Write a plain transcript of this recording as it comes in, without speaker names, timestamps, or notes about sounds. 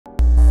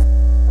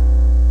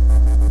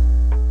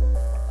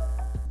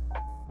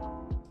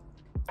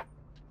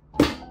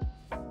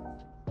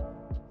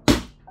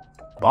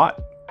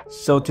Popbot.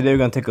 So today we're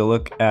going to take a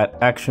look at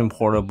action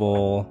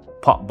portable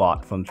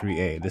Popbot from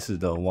ThreeA. This is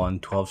the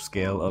 1/12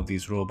 scale of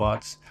these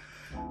robots.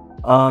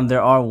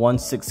 There are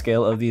 1/6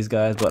 scale of these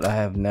guys, but I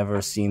have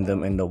never seen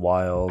them in the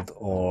wild,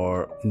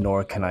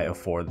 nor can I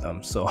afford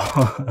them. So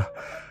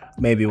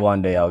maybe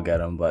one day I'll get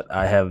them, but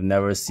I have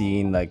never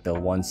seen like the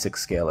 1/6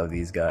 scale of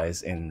these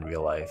guys in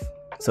real life.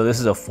 So this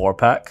is a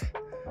 4-pack.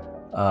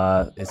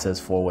 It says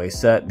 4-way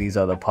set. These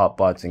are the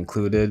Popbots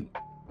included.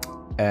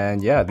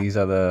 And yeah, these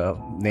are the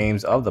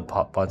names of the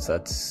Popbots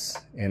that's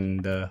in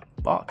the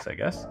box, I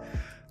guess.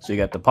 So you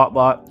got the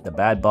Popbot, the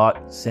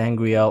Badbot,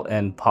 Sangriel,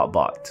 and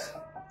Popbot.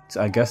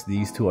 So I guess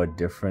these two are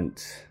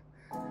different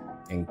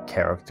in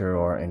character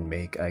or in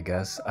make, I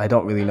guess. I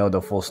don't really know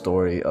the full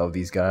story of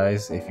these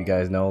guys. If you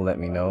guys know, let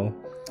me know.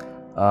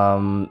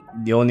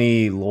 The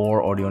only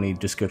lore or the only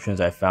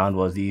descriptions I found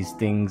was these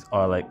things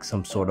are like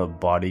some sort of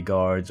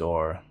bodyguards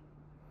or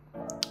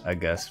I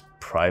guess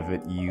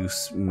private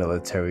use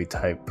military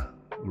type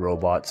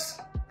robots.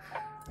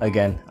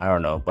 Again, I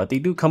don't know, but they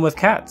do come with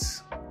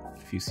cats.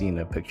 If you've seen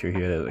the picture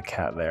here, there's a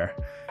cat there.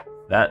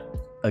 That,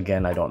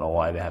 again, I don't know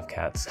why they have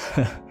cats.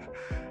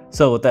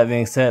 So with that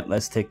being said,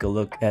 let's take a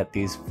look at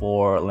these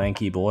 4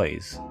 lanky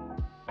boys.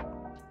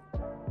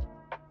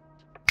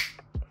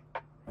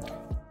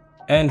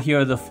 And here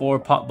are the 4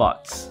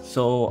 Popbots.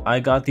 So I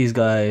got these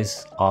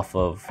guys off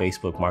of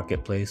Facebook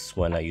Marketplace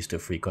when I used to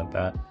frequent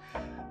that.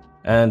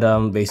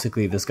 And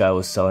basically this guy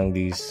was selling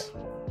these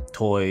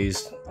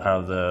toys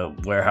out of the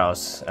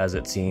warehouse, as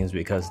it seems,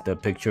 because the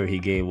picture he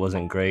gave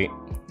wasn't great.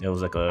 It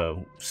was like a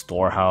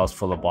storehouse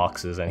full of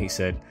boxes, and he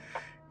said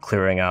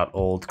clearing out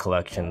old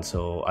collections.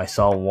 So I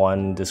saw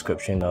one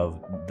description of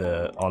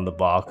on the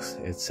box,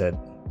 it said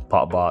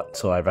Popbot,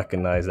 so I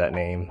recognized that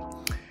name.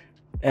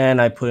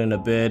 And I put in a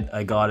bid,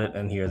 I got it,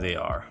 and here they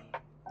are.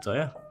 So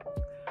yeah,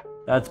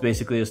 that's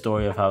basically a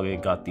story of how I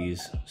got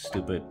these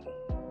stupid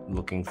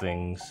looking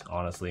things,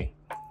 honestly.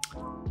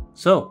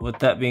 So with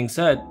that being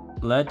said,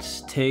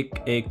 let's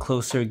take a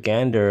closer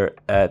gander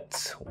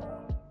at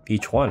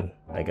each one,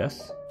 I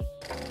guess.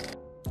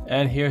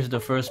 And here's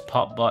the first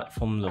Popbot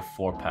from the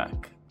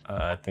 4-pack.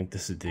 I think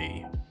this is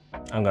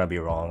I'm gonna be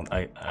wrong.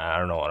 I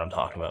don't know what I'm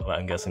talking about, but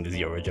I'm guessing this is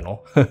the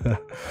original.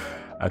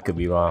 I could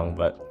be wrong,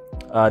 but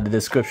the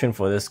description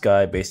for this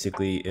guy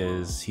basically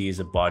is he's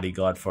a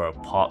bodyguard for a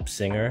pop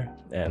singer,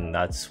 and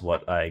that's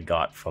what I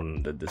got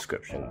from the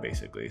description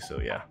basically. So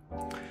yeah,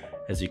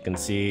 as you can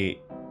see,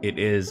 it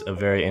is a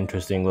very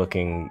interesting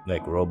looking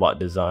like robot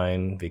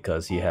design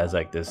because he has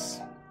like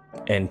this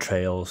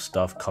entrail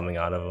stuff coming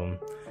out of him,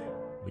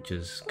 which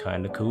is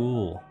kind of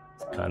cool.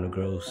 It's kind of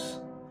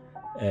gross.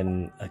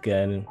 And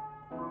again,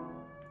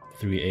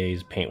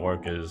 ThreeA's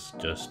paintwork is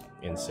just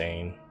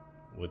insane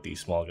with these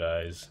small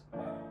guys.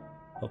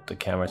 Hope the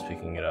camera's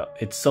picking it up.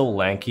 It's so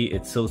lanky,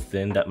 it's so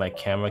thin that my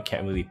camera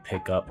can't really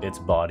pick up its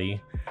body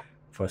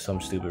for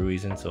some stupid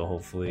reason, so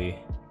hopefully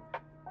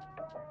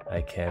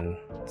I can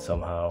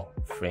somehow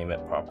frame it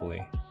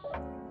properly.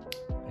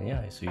 And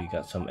yeah, so you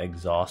got some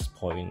exhaust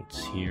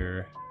points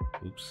here.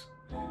 Oops.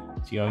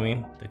 See what I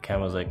mean? The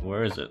camera's like,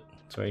 where is it?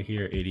 It's right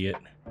here, idiot.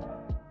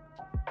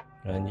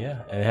 And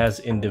yeah, and it has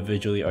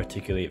individually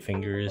articulate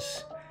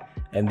fingers.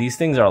 And these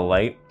things are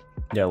light.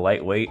 They're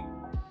lightweight,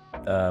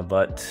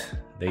 but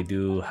they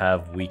do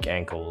have weak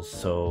ankles.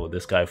 So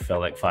this guy fell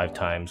like 5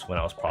 times when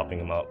I was propping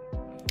him up.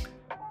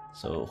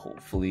 So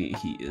hopefully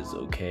he is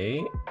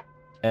okay.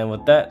 And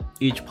with that,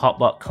 each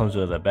Popbot comes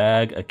with a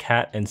bag, a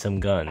cat, and some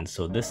guns.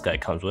 So this guy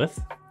comes with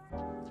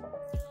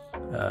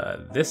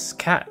this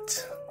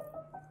cat.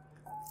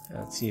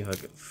 Let's see if I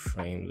can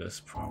frame this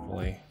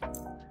properly.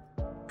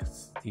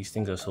 These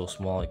things are so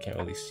small I can't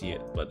really see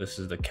it, but this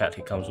is the cat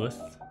he comes with.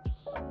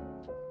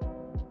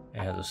 It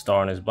has a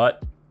star on his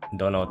butt.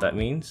 Don't know what that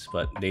means,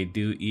 but they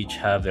do each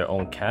have their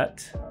own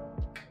cat.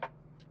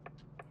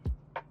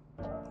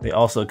 They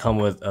also come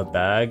with a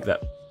bag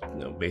that,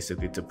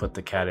 basically to put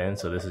the cat in.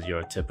 So this is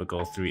your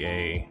typical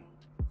ThreeA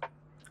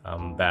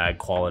bag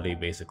quality.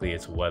 Basically,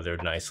 it's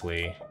weathered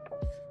nicely.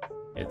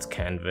 It's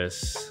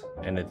canvas,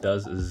 and it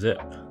does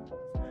zip.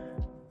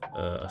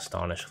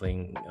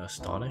 Astonishing,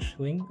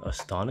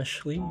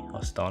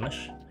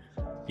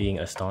 being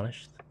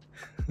astonished.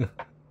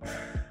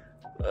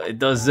 It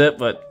does zip,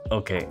 but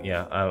okay,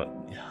 yeah.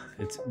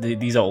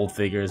 These are old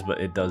figures, but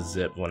it does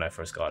zip when I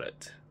first got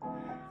it.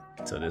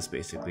 So this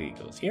basically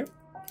goes here.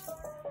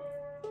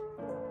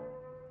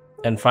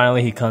 And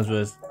finally, he comes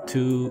with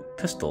 2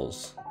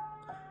 pistols,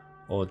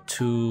 or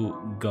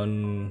 2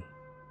 gun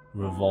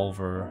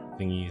revolver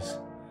thingies.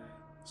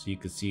 So you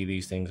can see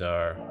these things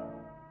are,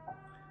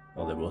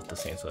 well, they're both the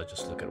same, so let's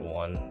just look at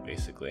one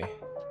basically.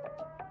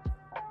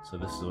 So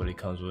this is what he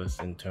comes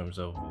with in terms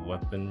of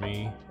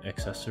weaponry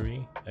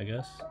accessory, I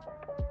guess.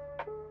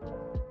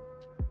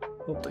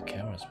 Hope the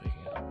camera's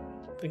picking up.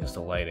 I think it's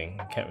the lighting.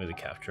 I can't really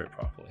capture it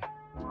properly.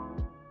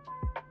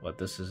 But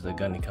this is the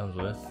gun he comes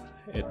with.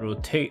 It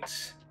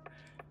rotates.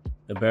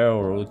 The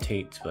barrel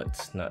rotates, but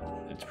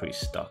it's pretty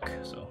stuck,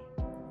 so.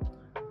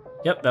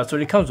 Yep, that's what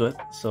he comes with.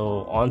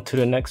 So on to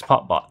the next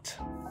Popbot.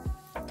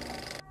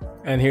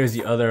 And here's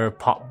the other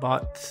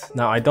Popbot.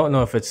 Now I don't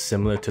know if it's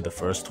similar to the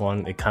first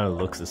one. It kind of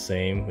looks the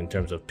same in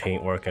terms of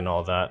paintwork and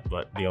all that,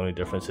 but the only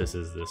difference is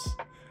this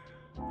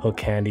hook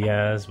hand he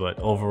has, but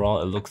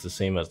overall it looks the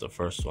same as the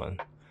first one.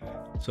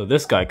 So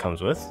this guy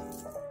comes with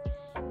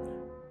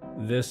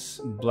this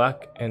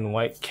black and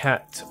white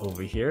cat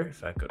over here,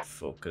 if I could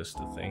focus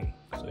the thing.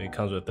 So he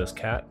comes with this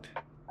cat,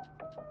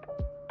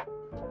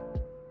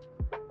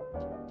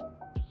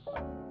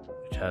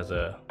 which has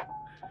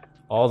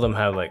all of them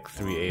have like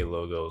 3A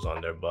logos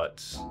on their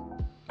butts.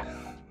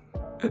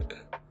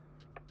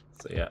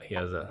 So yeah, he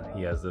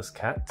has this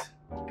cat.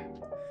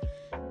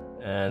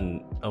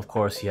 And of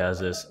course he has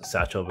this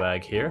satchel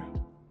bag here.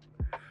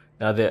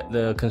 Now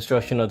the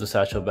construction of the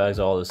satchel bags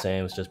are all the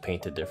same, it's just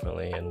painted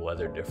differently and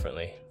weathered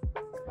differently.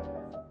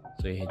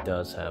 So he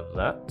does have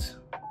that.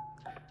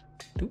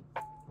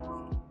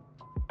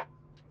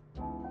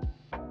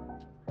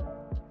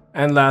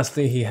 And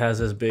lastly, he has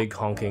this big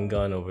honking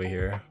gun over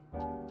here.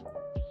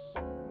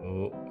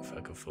 Oh, if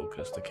I could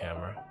focus the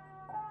camera.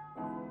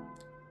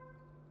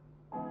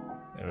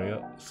 There we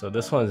go. So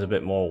this one's a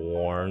bit more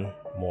worn,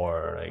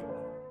 more like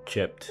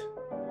chipped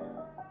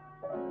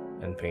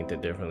and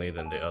painted differently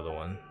than the other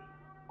one.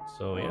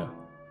 So yeah,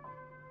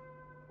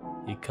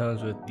 he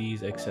comes with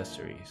these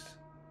accessories.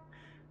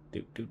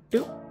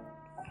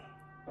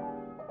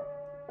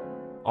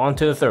 On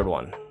to the third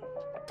one.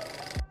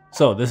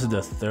 So this is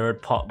the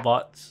third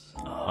Popbot.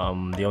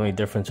 The only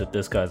difference with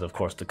this guy is of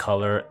course the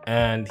color,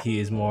 and he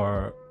is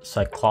more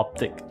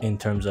cycloptic in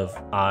terms of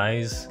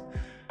eyes.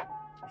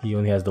 He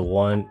only has the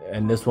one,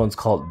 and this one's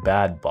called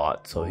Bad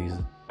Bot, so he's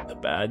the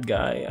bad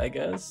guy, I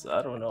guess.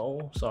 I don't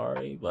know,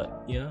 sorry,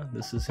 but yeah,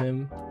 this is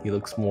him. He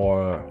looks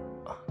more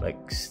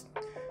like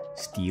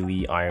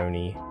steely,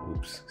 irony.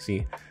 Oops,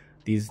 see,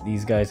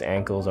 these guys'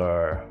 ankles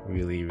are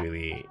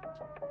really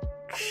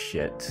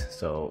shit,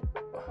 so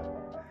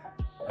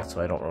that's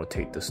why I don't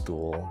rotate the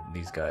stool.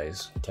 These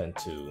guys tend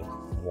to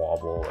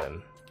wobble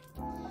and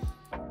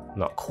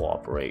not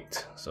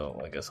cooperate,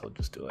 so I guess I'll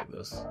just do like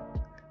this.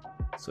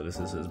 So this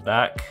is his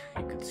back.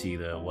 You can see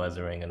the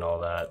weathering and all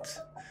that,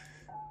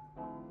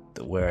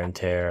 the wear and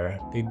tear.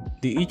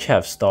 They each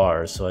have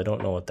stars, so I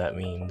don't know what that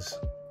means.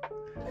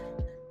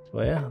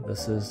 But yeah,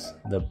 this is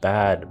the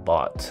Bad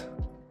Bot.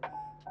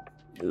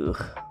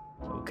 Ugh.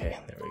 Okay,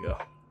 there we go.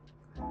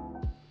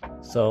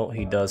 So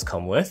he does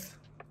come with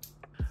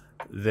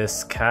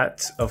this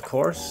cat, of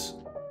course.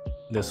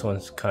 This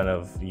one's kind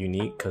of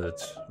unique because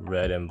it's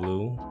red and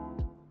blue.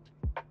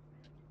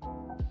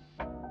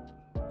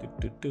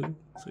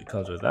 So he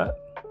comes with that.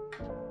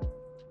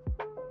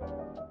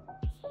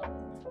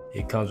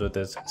 He comes with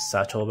this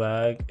satchel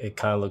bag. It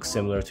kind of looks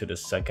similar to the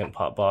second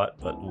Popbot,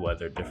 but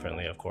weathered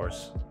differently, of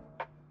course.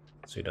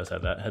 So he does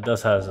have that. It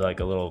does has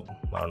like a little,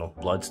 I don't know,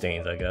 blood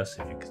stains, I guess,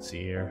 if you could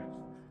see here.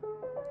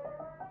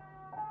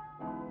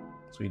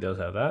 So he does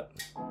have that.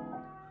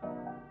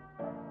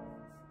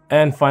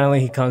 And finally,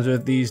 he comes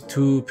with these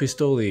two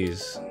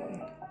pistoles.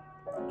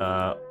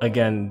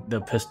 Again,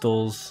 the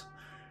pistols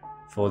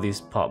for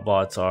these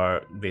Popbots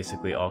are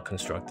basically all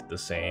constructed the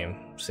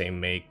same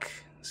make,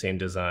 same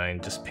design,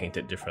 just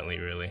painted differently,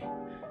 really.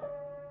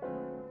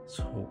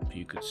 So hope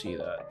you could see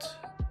that.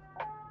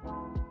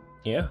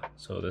 Yeah,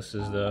 so this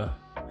is the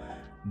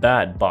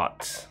Bad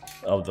Bot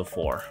of the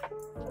 4.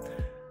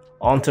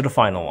 On to the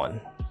final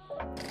one.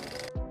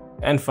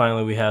 And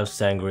finally, we have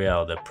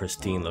Sangreal, the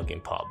pristine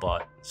looking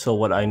Popbot. So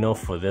what I know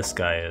for this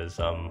guy is,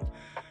 from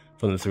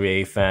the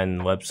 3A fan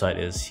website,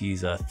 is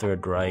he's a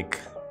Third Reich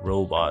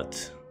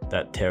robot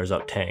that tears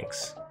up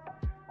tanks.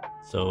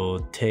 So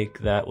take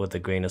that with a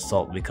grain of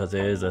salt because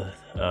it is a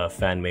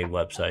fan-made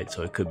website,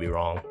 so it could be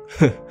wrong.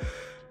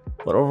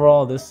 But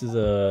overall, this is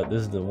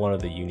the one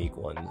of the unique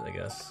ones, I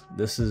guess.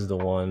 This is the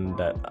one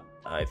that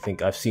I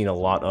think I've seen a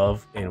lot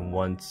of in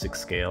 1/6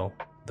 scale,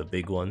 the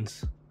big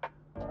ones.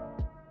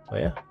 But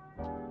yeah,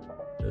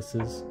 this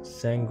is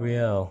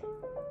Sangreal.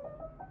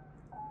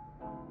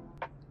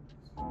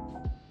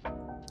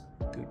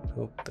 Dude,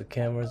 hope the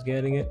camera's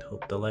getting it.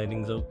 Hope the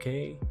lighting's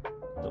okay.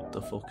 Hope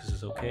the focus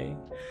is okay.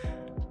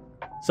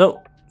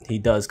 So he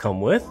does come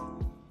with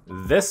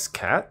this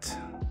cat.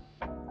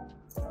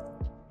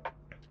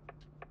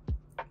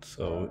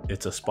 So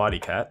it's a spotty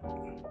cat.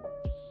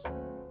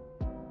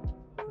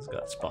 It's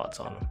got spots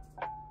on him.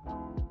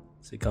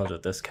 So he comes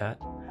with this cat.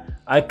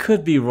 I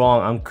could be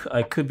wrong.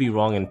 I could be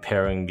wrong in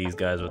pairing these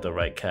guys with the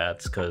right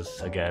cats, because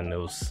again,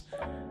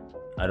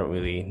 I don't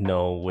really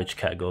know which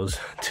cat goes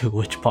to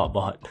which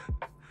Popbot.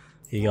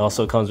 He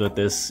also comes with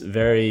this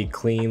very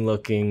clean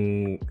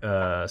looking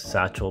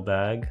satchel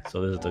bag.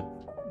 So this is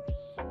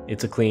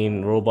it's a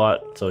clean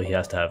robot, so he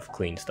has to have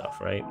clean stuff,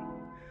 right?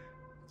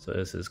 So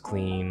this is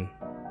clean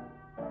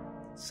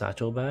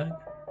satchel bag.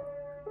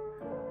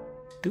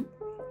 Doop.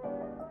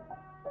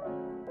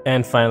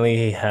 And finally,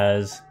 he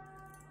has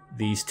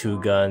these two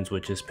guns,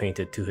 which is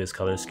painted to his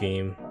color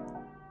scheme.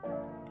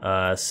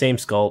 Same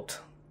sculpt,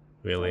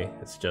 really.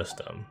 It's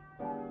just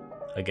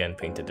again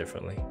painted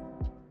differently.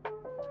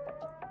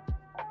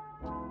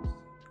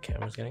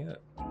 Camera's getting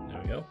that.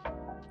 There we go.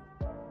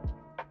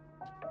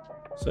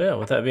 So yeah,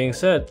 with that being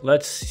said,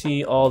 let's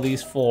see all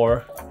these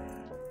 4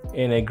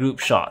 in a group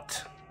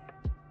shot.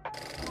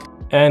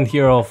 And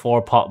here are all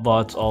 4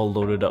 Popbots all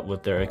loaded up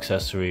with their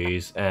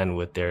accessories and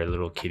with their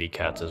little kitty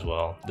cats as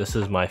well. This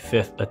is my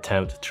 5th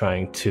attempt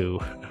trying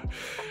to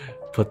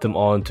put them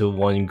all into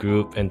one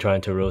group and trying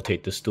to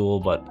rotate the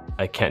stool, but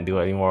I can't do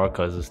it anymore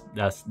because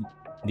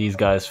these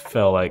guys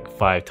fell like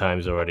 5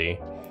 times already.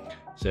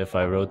 So if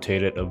I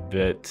rotate it a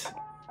bit,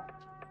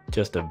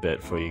 just a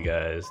bit for you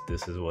guys,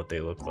 this is what they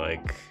look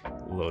like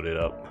loaded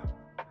up.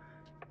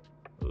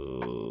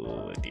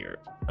 Oh dear.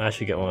 I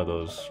should get one of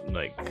those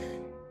like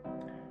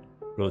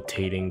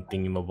rotating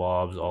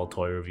thingamabobs all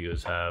toy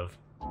reviewers have.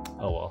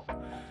 Oh well.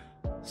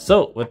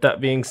 So with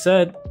that being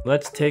said,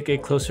 let's take a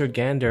closer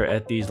gander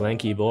at these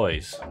lanky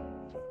boys.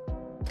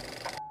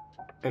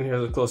 And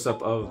here's a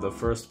close-up of the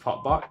first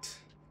Popbot.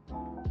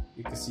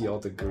 You can see all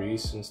the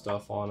grease and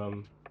stuff on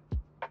them,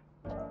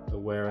 the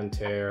wear and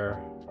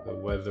tear, the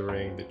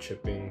weathering, the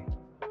chipping.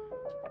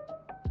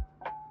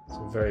 It's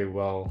a very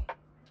well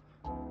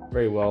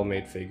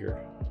made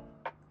figure.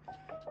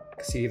 You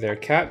can see their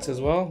cats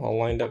as well, all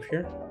lined up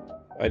here.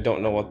 I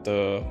don't know what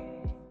the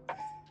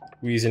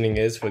reasoning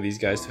is for these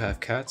guys to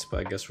have cats, but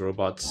I guess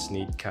robots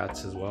need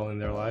cats as well in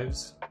their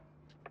lives.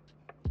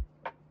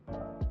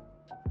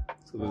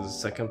 So there's a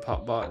second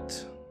Popbot.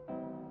 So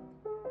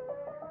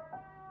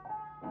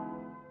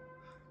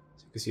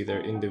you can see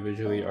their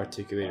individually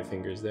articulated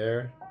fingers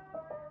there.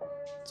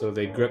 So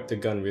they grip the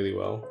gun really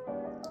well.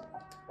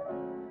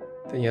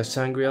 Then you have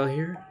Sangreal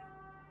here.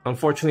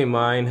 Unfortunately,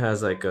 mine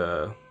has like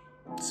a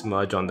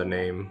smudge on the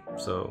name,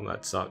 so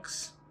that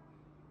sucks.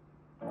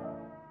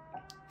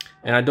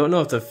 And I don't know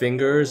if the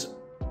fingers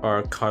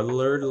are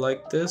colored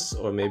like this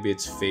or maybe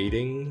it's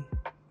fading,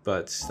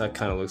 but that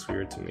kind of looks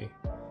weird to me.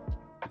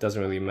 It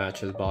doesn't really match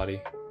his body.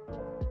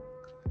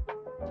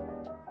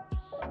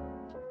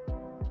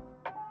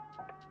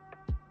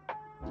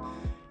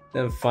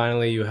 Then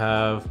finally you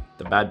have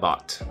the bad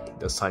bot,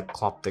 the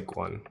cycloptic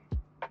one.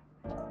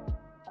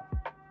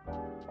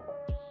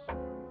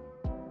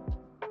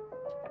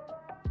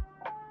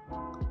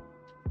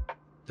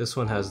 This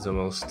one has the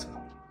most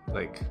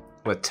like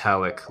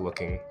metallic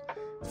looking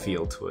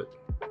feel to it.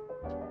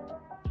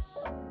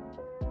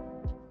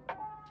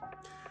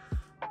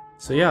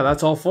 So yeah,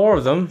 that's all 4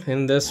 of them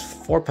in this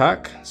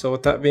 4-pack. So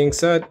with that being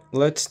said,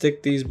 let's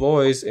stick these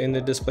boys in the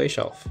display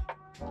shelf.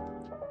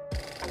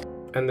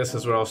 And this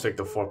is where I'll stick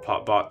the 4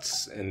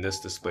 Popbots in this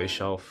display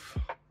shelf.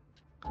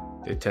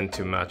 They tend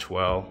to match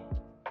well.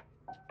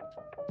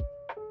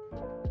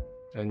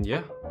 And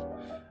yeah,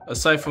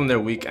 aside from their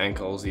weak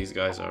ankles, these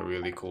guys are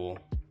really cool.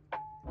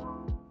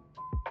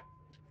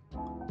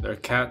 Their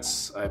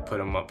cats, I put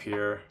them up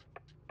here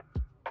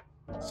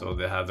so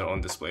they have their own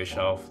display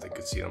shelf. They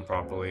could see them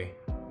properly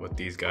with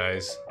these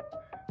guys.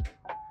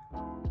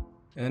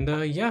 And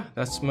yeah,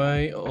 that's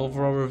my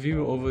overall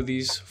review over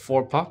these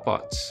 4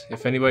 Popbots.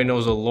 If anybody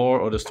knows the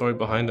lore or the story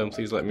behind them,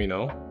 please let me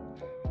know.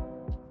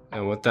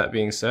 And with that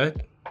being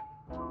said,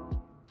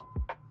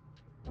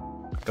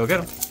 go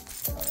get them.